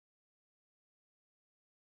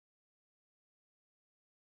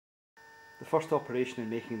The first operation in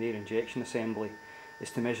making the air injection assembly is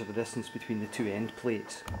to measure the distance between the two end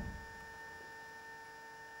plates.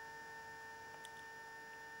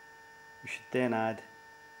 You should then add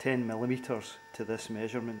 10mm to this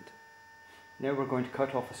measurement. Now we're going to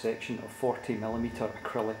cut off a section of 40mm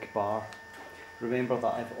acrylic bar. Remember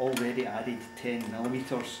that I've already added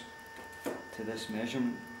 10mm to this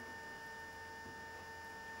measurement.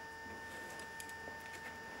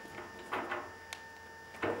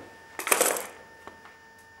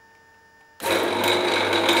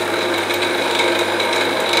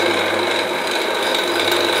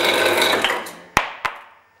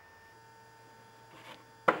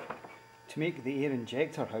 To make the air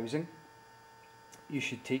injector housing, you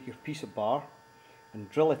should take your piece of bar and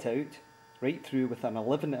drill it out right through with an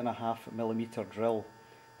 11.5mm drill.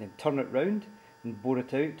 Then turn it round and bore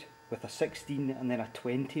it out with a 16 and then a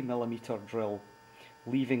 20mm drill,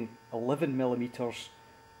 leaving 11mm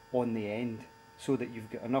on the end so that you've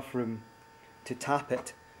got enough room to tap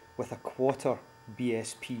it with a 1/4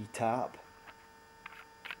 BSP tap.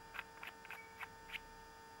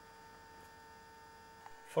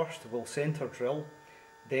 First we'll centre drill,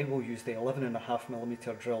 then we'll use the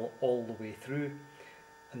 11.5mm drill all the way through,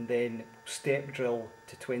 and then step drill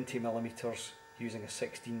to 20mm using a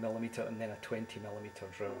 16mm and then a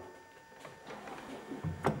 20mm drill.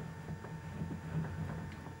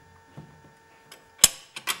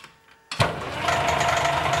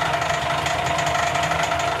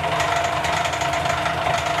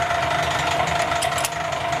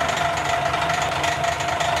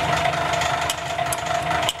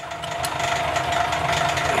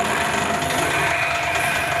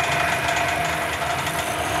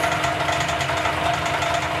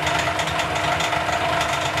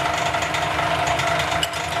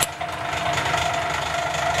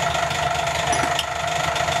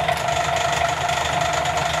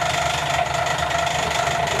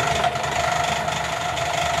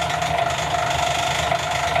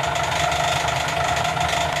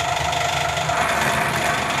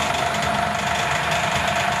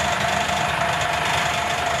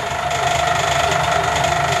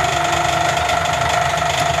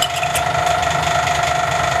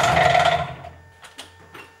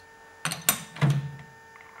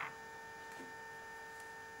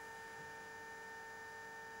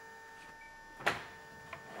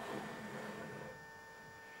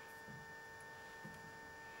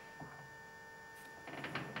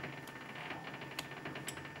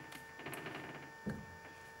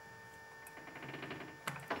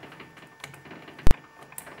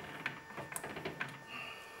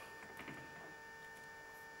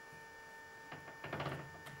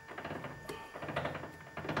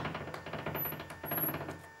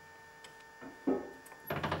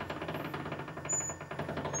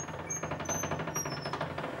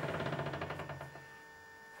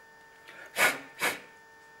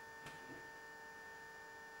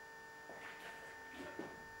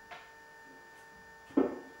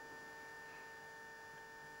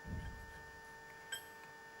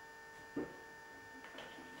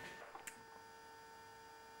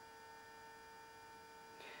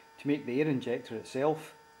 To make the air injector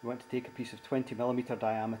itself, you want to take a piece of 20mm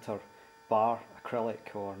diameter bar,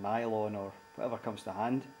 acrylic or nylon or whatever comes to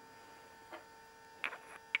hand.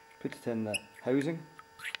 Put it in the housing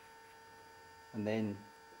and then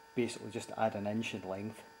basically just add an inch in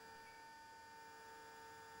length.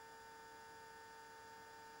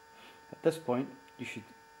 At this point you should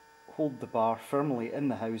hold the bar firmly in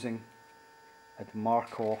the housing and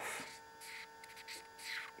mark off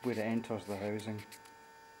where it enters the housing.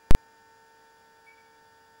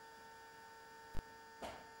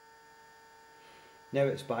 Now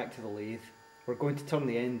it's back to the lathe. We're going to turn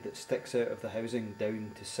the end that sticks out of the housing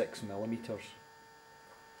down to 6mm.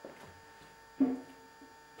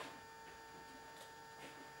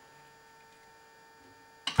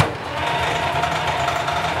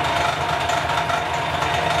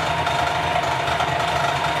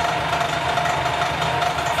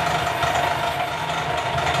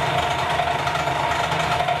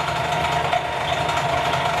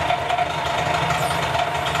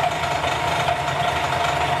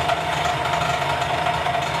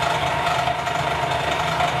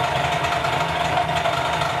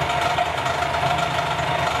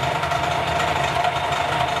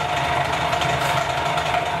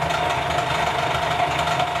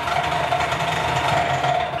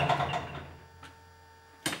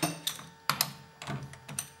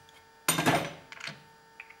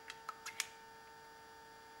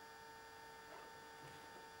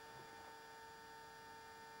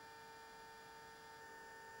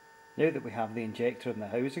 Now that we have the injector in the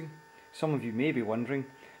housing, some of you may be wondering,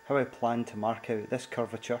 how I plan to mark out this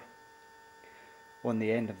curvature on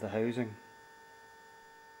the end of the housing.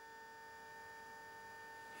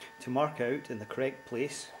 To mark out in the correct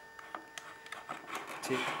place,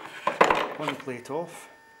 take one plate off,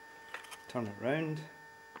 turn it round,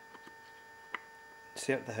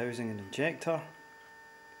 insert the housing and injector,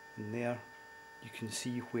 and there you can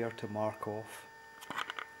see where to mark off.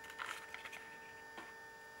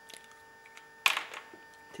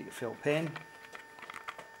 Take a felt pen,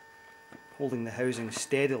 holding the housing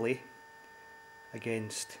steadily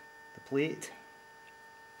against the plate,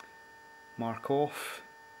 mark off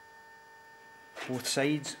both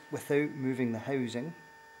sides without moving the housing.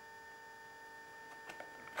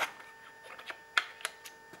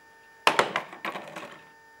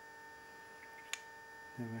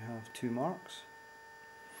 Now we have two marks.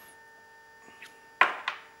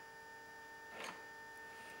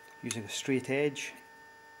 Using a straight edge,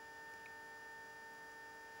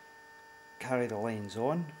 carry the lines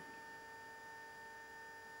on.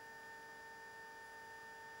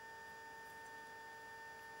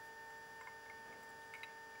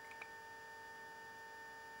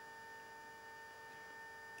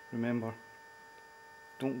 Remember,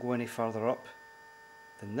 don't go any further up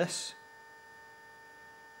than this,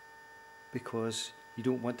 because you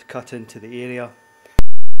don't want to cut into the area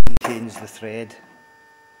that contains the thread.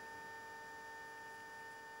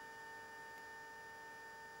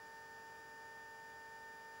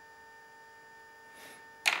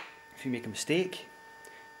 If you make a mistake,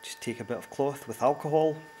 just take a bit of cloth with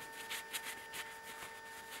alcohol,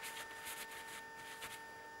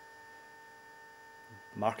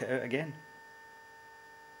 mark it out again.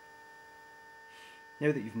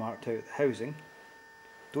 Now that you've marked out the housing,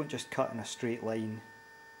 don't just cut in a straight line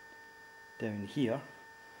down here.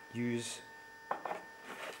 Use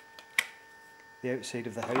the outside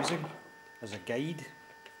of the housing as a guide.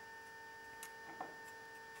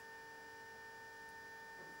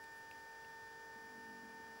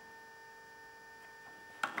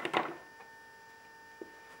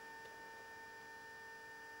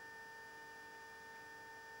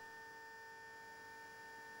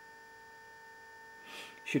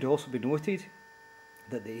 Should also be noted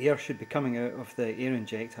that the air should be coming out of the air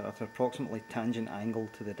injector at an approximately tangent angle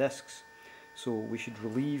to the discs, so we should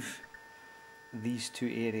relieve these two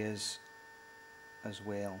areas as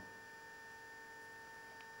well.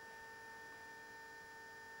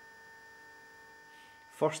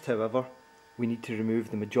 First, however, we need to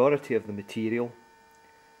remove the majority of the material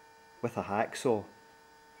with a hacksaw,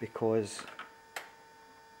 because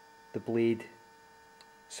the blade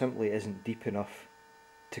simply isn't deep enough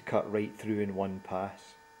to cut right through in one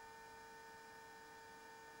pass.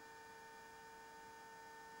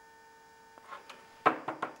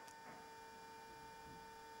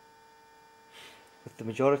 With the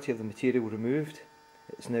majority of the material removed,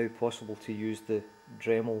 it's now possible to use the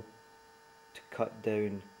Dremel to cut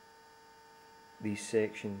down these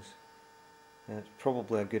sections. And it's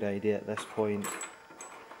probably a good idea at this point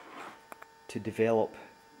to develop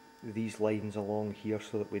these lines along here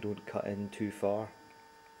so that we don't cut in too far.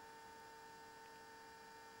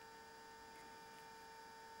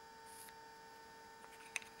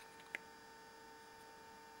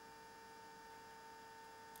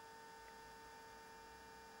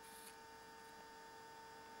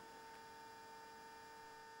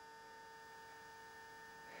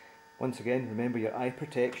 Once again, remember your eye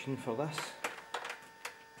protection for this.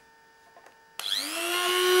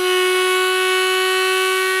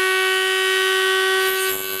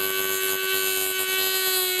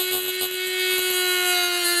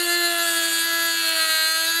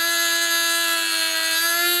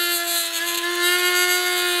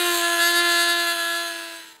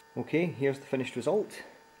 Okay, here's the finished result.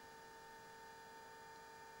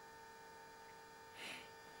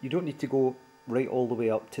 You don't need to go right all the way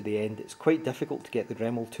up to the end. It's quite difficult to get the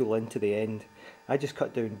Dremel tool into the end. I just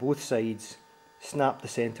cut down both sides, snapped the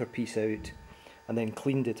centre piece out, and then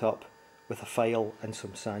cleaned it up with a file and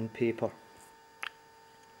some sandpaper.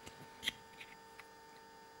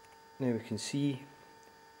 Now we can see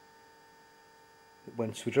that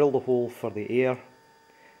once we drill the hole for the air,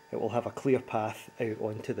 it will have a clear path out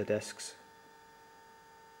onto the discs.